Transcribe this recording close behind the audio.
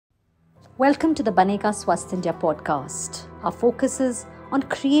Welcome to the Banega Swasth India podcast. Our focus is on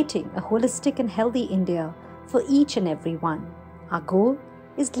creating a holistic and healthy India for each and every one. Our goal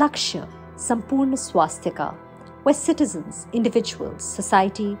is Lakshya Sampurna Swasthika, where citizens, individuals,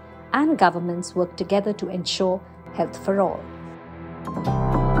 society and governments work together to ensure health for all.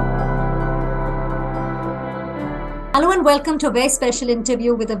 Hello and welcome to a very special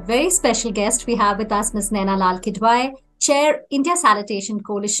interview with a very special guest. We have with us Ms. Naina Lal Kidwai, Chair, India Sanitation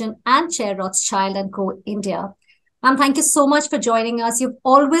Coalition and Chair, Rothschild Co India. Ma'am, thank you so much for joining us. You've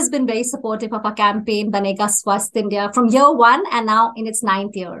always been very supportive of our campaign, Banega Swasth India, from year one and now in its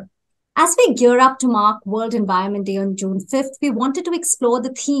 9th year. As we gear up to mark World Environment Day on June 5th, we wanted to explore the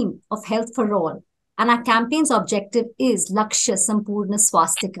theme of health for all. And our campaign's objective is Lakshya Sampurna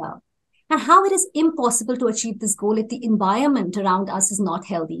Swasthika, and how it is impossible to achieve this goal if the environment around us is not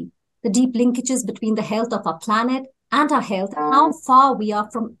healthy. The deep linkages between the health of our planet and our health, and how far we are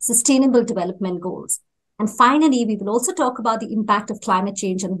from sustainable development goals. And finally, we will also talk about the impact of climate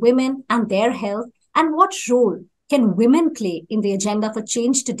change on women and their health, and what role can women play in the agenda for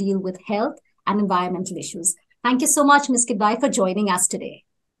change to deal with health and environmental issues. Thank you so much, Ms. Kidwai, for joining us today.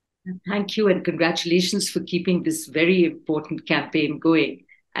 Thank you, and congratulations for keeping this very important campaign going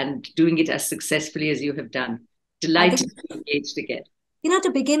and doing it as successfully as you have done. Delighted to be engaged again.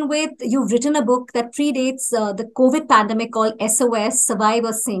 To begin with, you've written a book that predates the COVID pandemic called SOS, Survive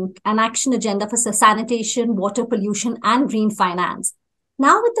or Sink, an action agenda for sanitation, water pollution, and green finance.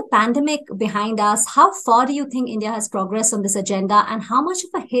 Now, with the pandemic behind us, how far do you think India has progressed on this agenda, and how much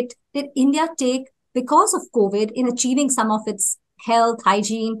of a hit did India take because of COVID in achieving some of its health,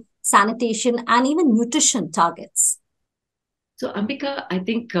 hygiene, sanitation, and even nutrition targets? So, Ambika, I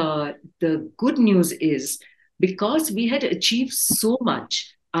think the good news is, because we had achieved so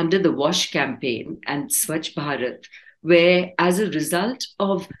much under the WASH campaign and Swachh Bharat, where as a result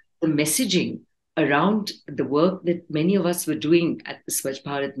of the messaging around the work that many of us were doing at the Swachh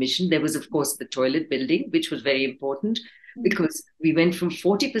Bharat mission, there was, of course, the toilet building, which was very important because we went from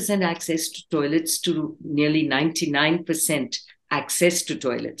 40% access to toilets to nearly 99% access to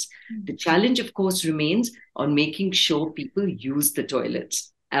toilets. The challenge, of course, remains on making sure people use the toilets.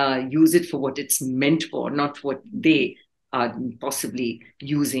 Use it for what it's meant for, not what they are possibly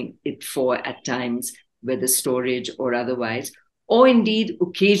using it for at times, whether storage or otherwise, or indeed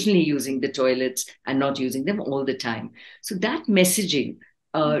occasionally using the toilets and not using them all the time. So that messaging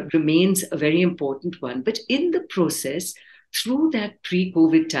remains a very important one. But in the process, through that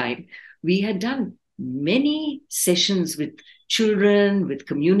pre-COVID time, we had done many sessions with children, with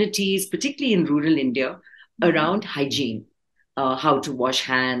communities, particularly in rural India, around hygiene. How to wash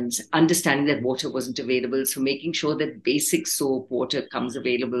hands, understanding that water wasn't available. So making sure that basic soap water comes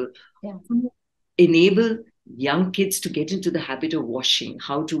available. Yeah. Enable young kids to get into the habit of washing,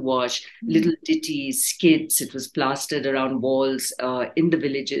 how to wash, little ditties, skits. It was plastered around walls in the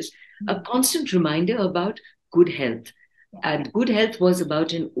villages. A constant reminder about good health. And good health was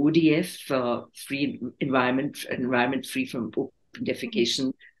about an ODF free environment free from open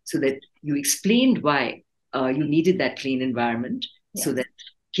defecation, so that you explained why you needed that clean environment so that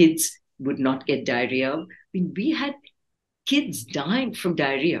kids would not get diarrhea. I mean, we had kids dying from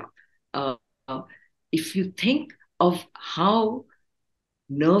diarrhea. If you think of how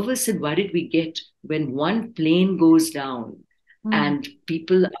nervous and worried we get when one plane goes down and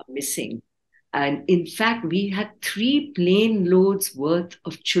people are missing. And in fact, we had 3 plane loads worth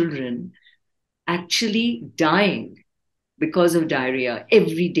of children actually dying because of diarrhea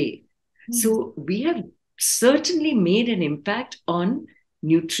every day. So we have certainly made an impact on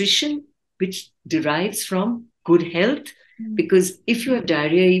nutrition, which derives from good health. Because if you have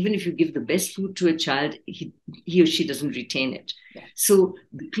diarrhea, even if you give the best food to a child, he or she doesn't retain it. So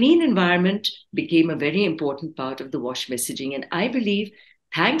the clean environment became a very important part of the WASH messaging. And I believe,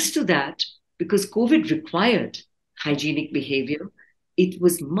 thanks to that, because COVID required hygienic behavior, it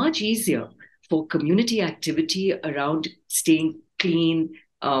was much easier for community activity around staying clean,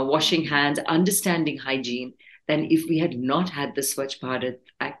 washing hands, understanding hygiene, than if we had not had the Swachh Bharat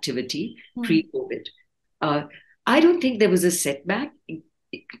activity pre-COVID. I don't think there was a setback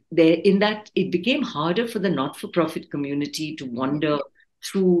there, in that it became harder for the not-for-profit community to wander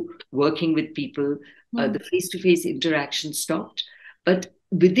through working with people. The face-to-face interaction stopped. But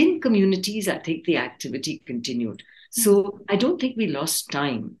within communities, I think the activity continued. So I don't think we lost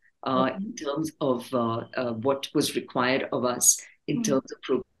time in terms of what was required of us in terms of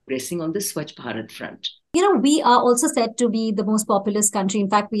progressing on the Swachh Bharat front. We are also said to be the most populous country. In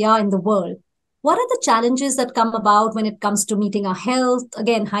fact, we are in the world. What are the challenges that come about when it comes to meeting our health,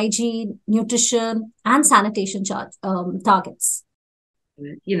 again, hygiene, nutrition, and sanitation targets?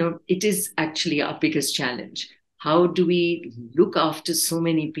 it is actually our biggest challenge. How do we look after so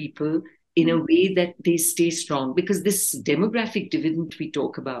many people in a way that they stay strong? Because this demographic dividend we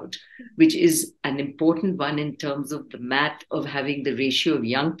talk about, which is an important one in terms of the math of having the ratio of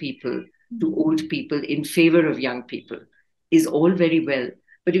young people to old people in favor of young people, is all very well.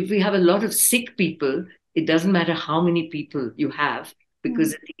 But if we have a lot of sick people, it doesn't matter how many people you have,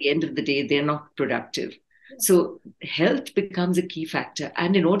 because at the end of the day, they're not productive. So health becomes a key factor.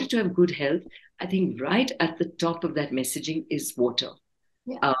 And in order to have good health, I think right at the top of that messaging is water.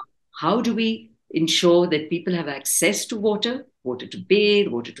 How do we ensure that people have access to water, water to bathe,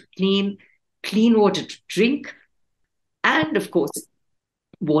 water to clean water to drink, and of course,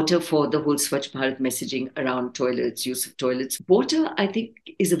 water for the whole Swachh Bharat messaging around toilets, use of toilets. Water, I think,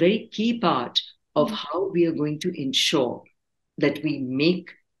 is a very key part of how we are going to ensure that we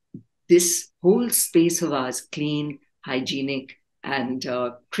make this whole space of ours clean, hygienic, and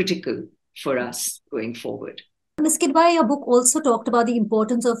critical for us going forward. Ms. Kidwai, your book also talked about the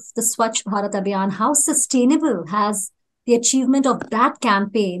importance of the Swachh Bharat Abhiyan. How sustainable has the achievement of that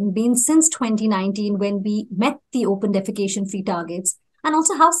campaign been since 2019 when we met the open defecation free targets? And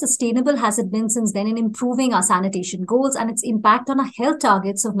also how sustainable has it been since then in improving our sanitation goals and its impact on our health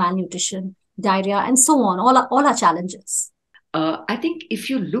targets of malnutrition, diarrhea, and so on, all our challenges? I think if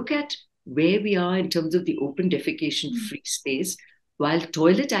you look at where we are in terms of the open defecation free space, while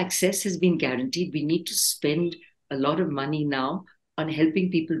toilet access has been guaranteed, we need to spend a lot of money now on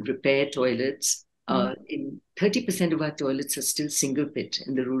helping people repair toilets. In 30% of our toilets are still single pit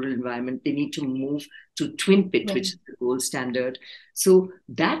in the rural environment. They need to move to twin pit, which is the gold standard. So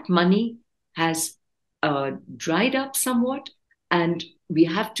that money has dried up somewhat, and we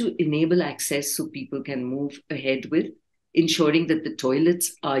have to enable access so people can move ahead with ensuring that the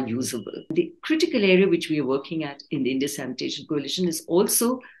toilets are usable. The critical area which we are working at in the India Sanitation Coalition is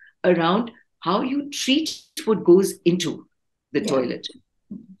also around how you treat what goes into the toilet.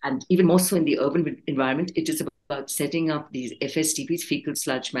 And even more so in the urban environment, it is about setting up these FSTPs, fecal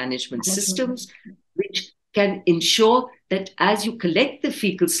sludge management systems, which can ensure that as you collect the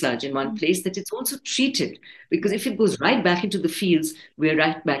fecal sludge in one place, that it's also treated. Because if it goes right back into the fields, we're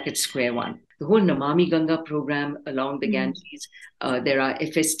right back at square one. The whole Namami Ganga program along the Ganges, there are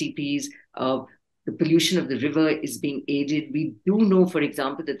FSTPs, the pollution of the river is being aided. We do know, for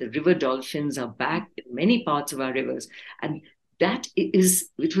example, that the river dolphins are back in many parts of our rivers. And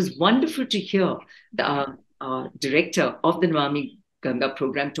it was wonderful to hear the director of the Namami Ganga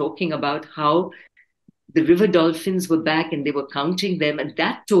program talking about how the river dolphins were back and they were counting them. And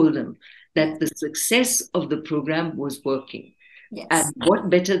that told them that the success of the program was working. And what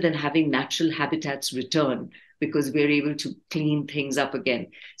better than having natural habitats return, because we're able to clean things up again.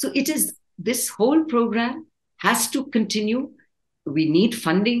 So this whole program has to continue. We need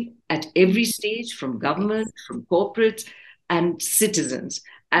funding at every stage, from government, from corporates, and citizens.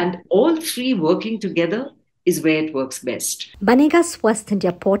 And all three working together is where it works best. Banega Swasth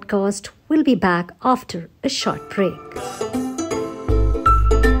India podcast will be back after a short break.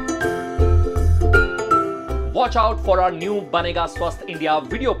 Watch out for our new Banega Swasth India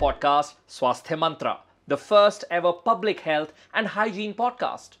video podcast, Swasthya Mantra, the first ever public health and hygiene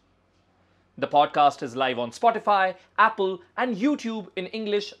podcast. The podcast is live on Spotify, Apple, and YouTube in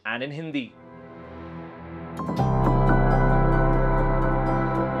English and in Hindi.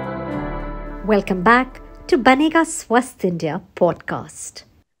 Welcome back to Banega Swasth India podcast.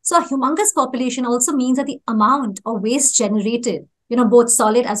 So a humongous population also means that the amount of waste generated, both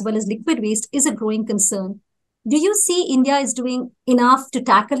solid as well as liquid waste, is a growing concern. Do you see India is doing enough to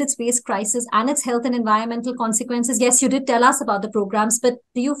tackle its waste crisis and its health and environmental consequences? Yes, you did tell us about the programs, but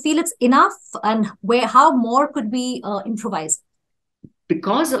do you feel it's enough, and how more could we improvise?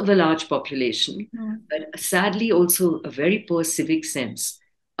 Because of a large population, but sadly also a very poor civic sense,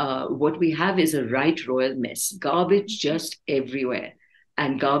 what we have is a right royal mess. Garbage just everywhere,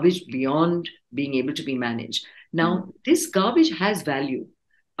 and garbage beyond being able to be managed. Now, this garbage has value.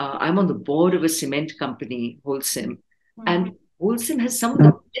 I'm on the board of a cement company, Holcim, and Holcim has some of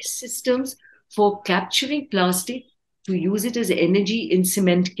the best systems for capturing plastic to use it as energy in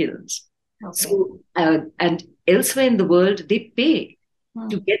cement kilns. So, and elsewhere in the world, they pay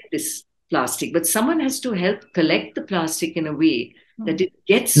to get this plastic, but someone has to help collect the plastic in a way that it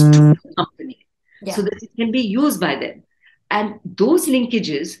gets to the company so that it can be used by them. And those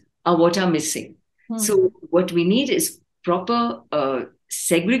linkages are what are missing. So what we need is proper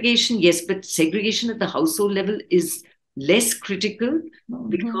segregation, yes, but segregation at the household level is less critical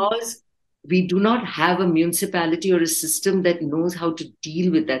because we do not have a municipality or a system that knows how to deal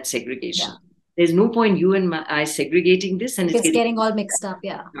with that segregation. There's no point you and I segregating this, and it's getting all mixed up.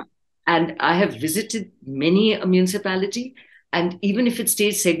 Yeah. And I have visited many a municipality, and even if it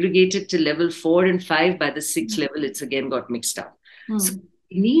stays segregated to level 4 and 5, by the 6th level, it's again got mixed up. So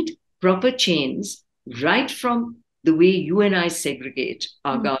we need proper chains right from the way you and I segregate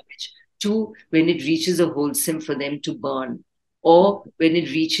our garbage to when it reaches a wholesome for them to burn, or when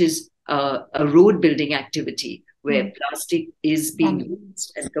it reaches a road building activity where plastic is being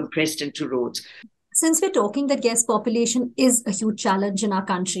used and compressed into roads. Since we're talking that yes, population is a huge challenge in our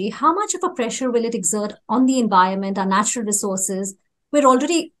country, how much of a pressure will it exert on the environment, our natural resources? We're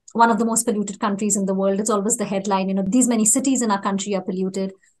already one of the most polluted countries in the world. It's always the headline, these many cities in our country are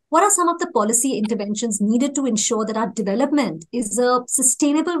polluted. What are some of the policy interventions needed to ensure that our development is a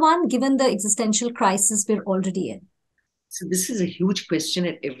sustainable one, given the existential crisis we're already in? So this is a huge question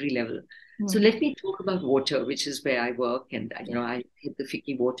at every level. So let me talk about water, which is where I work, and I hit the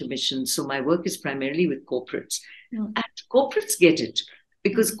FICCI water mission. So my work is primarily with corporates, and corporates get it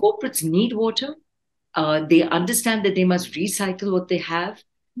because corporates need water. They understand that they must recycle what they have.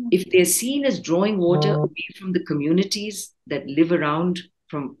 If they're seen as drawing water away from the communities that live around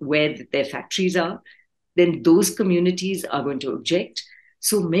from where their factories are, then those communities are going to object.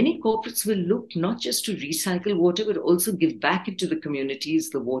 So many corporates will look not just to recycle water, but also give back into the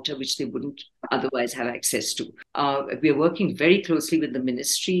communities the water which they wouldn't otherwise have access to. We are working very closely with the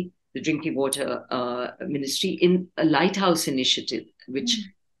ministry, the Drinking Water Ministry, in a lighthouse initiative, which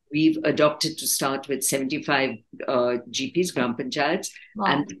we've adopted to start with 75 GPs, Gram Panchayats.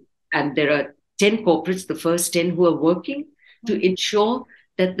 Wow. And there are 10 corporates, the first 10 who are working to ensure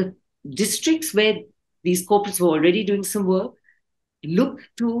that the districts where these corporates were already doing some work look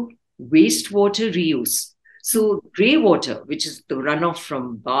to wastewater reuse. So grey water, which is the runoff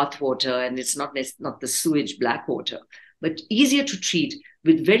from bath water, and it's not the sewage black water, but easier to treat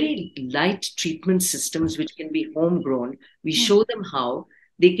with very light treatment systems, which can be homegrown. We show them how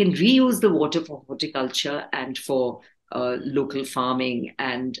they can reuse the water for horticulture and for local farming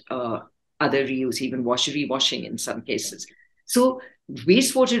and other reuse, even rewashing in some cases. So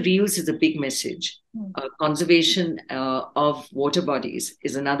wastewater reuse is a big message. Conservation of water bodies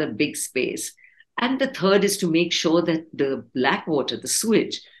is another big space. And the third is to make sure that the black water, the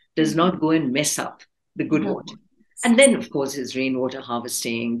sewage, does not go and mess up the good water. And then, of course, is rainwater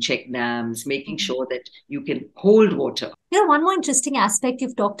harvesting, check dams, making sure that you can hold water. One more interesting aspect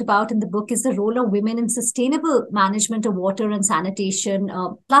you've talked about in the book is the role of women in sustainable management of water and sanitation,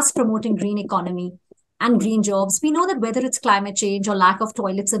 plus promoting green economy and green jobs. We know that whether it's climate change or lack of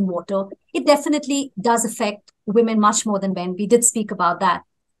toilets and water, it definitely does affect women much more than men. We did speak about that.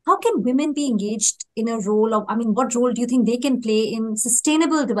 How can women be engaged in a role of, what role do you think they can play in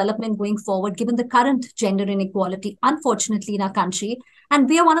sustainable development going forward, given the current gender inequality, unfortunately, in our country? And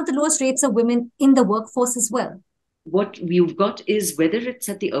we are one of the lowest rates of women in the workforce as well. What we've got is, whether it's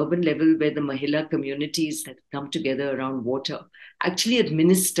at the urban level where the Mahila communities that come together around water actually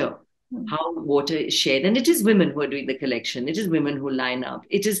administer how water is shared. And it is women who are doing the collection. It is women who line up.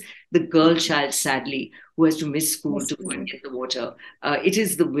 It is the girl child, sadly, who has to miss school to go and get the water. It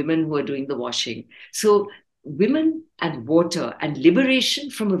is the women who are doing the washing. So women and water and liberation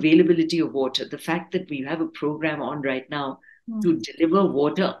from availability of water, the fact that we have a program on right now to deliver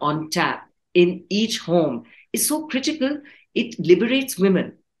water on tap in each home is so critical. It liberates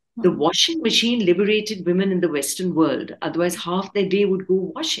women. The washing machine liberated women in the Western world. Otherwise, half their day would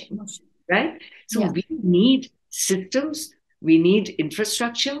go washing, right? So we need systems, we need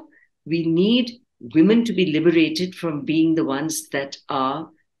infrastructure, we need women to be liberated from being the ones that are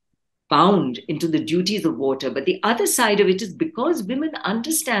bound into the duties of water. But the other side of it is, because women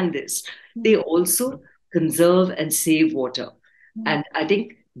understand this, they also conserve and save water. And I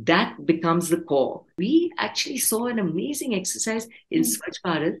think that becomes the core. We actually saw an amazing exercise in Swachh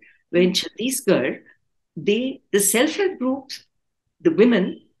Bharat, where in Chhattisgarh, the self-help groups, the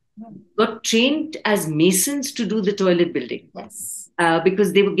women, got trained as masons to do the toilet building. Yes.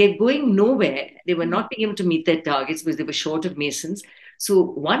 Because they were going nowhere. They were not being able to meet their targets because they were short of masons. So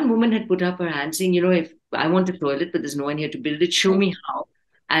one woman had put up her hand saying, if I want a toilet, but there's no one here to build it, show me how.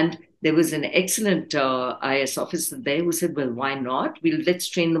 And there was an excellent IS officer there who said, well, why not? Let's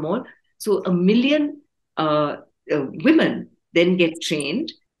train them all. So 1 million women then get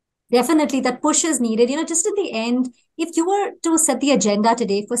trained. Definitely, that push is needed. Just at the end, if you were to set the agenda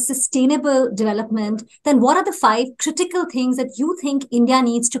today for sustainable development, then what are the 5 critical things that you think India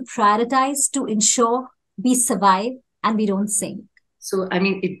needs to prioritize to ensure we survive and we don't sink? So,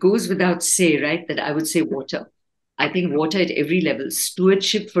 it goes without say, right, that I would say water. I think water at every level,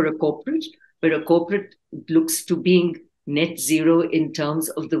 stewardship for a corporate, where a corporate looks to being net zero in terms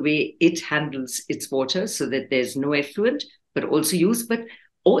of the way it handles its water so that there's no effluent, but also use, but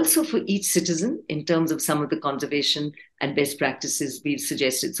also for each citizen in terms of some of the conservation and best practices we've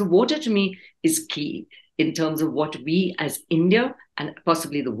suggested. So water to me is key in terms of what we as India and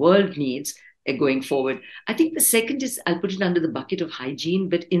possibly the world needs going forward. I think the second is, I'll put it under the bucket of hygiene,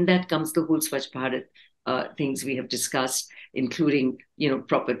 but in that comes the whole Swachh Bharat things we have discussed, including,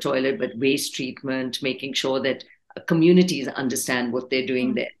 proper toilet, but waste treatment, making sure that communities understand what they're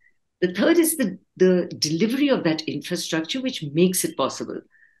doing there. The third is the delivery of that infrastructure, which makes it possible.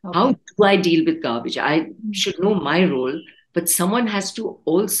 Okay. How do I deal with garbage? I should know my role, but someone has to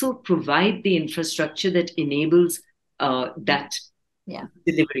also provide the infrastructure that enables that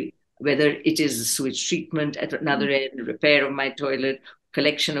delivery, whether it is sewage treatment at another end, repair of my toilet,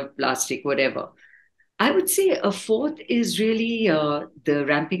 collection of plastic, whatever. I would say a fourth is really the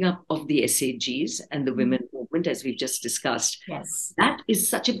ramping up of the SAGs and the women movement, as we've just discussed. Yes. That is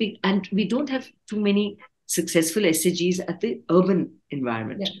such a big, and we don't have too many successful SAGs at the urban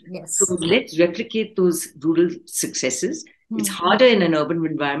environment. Yes. So let's replicate those rural successes. It's harder in an urban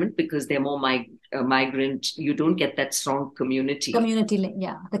environment because they're more migrant. You don't get that strong community.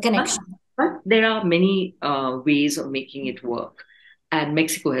 The connection. But there are many ways of making it work. And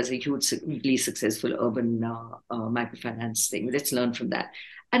Mexico has a hugely successful urban microfinance thing. Let's learn from that.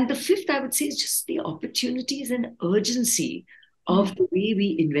 And the fifth, I would say, is just the opportunities and urgency of the way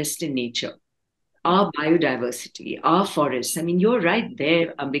we invest in nature, our biodiversity, our forests. I mean, you're right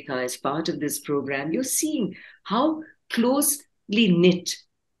there, Ambika, as part of this program. You're seeing how closely knit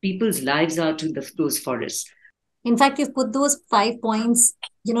people's lives are to those forests. In fact, you've put those 5 points,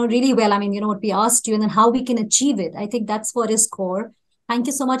 really well. I mean, what we asked you and then how we can achieve it. I think that's what is core. Thank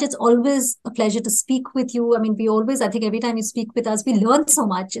you so much. It's always a pleasure to speak with you. I mean, I think every time you speak with us, we learn so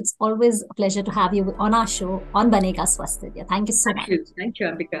much. It's always a pleasure to have you on our show on Banega Swasth India. Thank you so much. Thank you,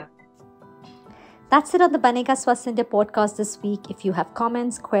 Ambika. That's it on the Banega Swasth India podcast this week. If you have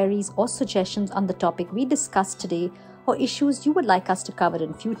comments, queries, or suggestions on the topic we discussed today or issues you would like us to cover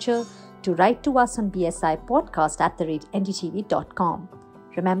in future, to write to us on bsipodcast@ndtv.com.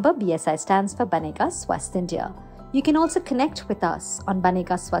 Remember, BSI stands for Banega Swasth India. You can also connect with us on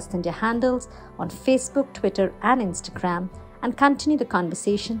Banega Swasth India handles on Facebook, Twitter, and Instagram and continue the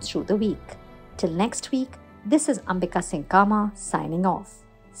conversation through the week. Till next week, this is Ambika Singh Kama signing off.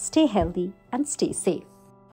 Stay healthy and stay safe.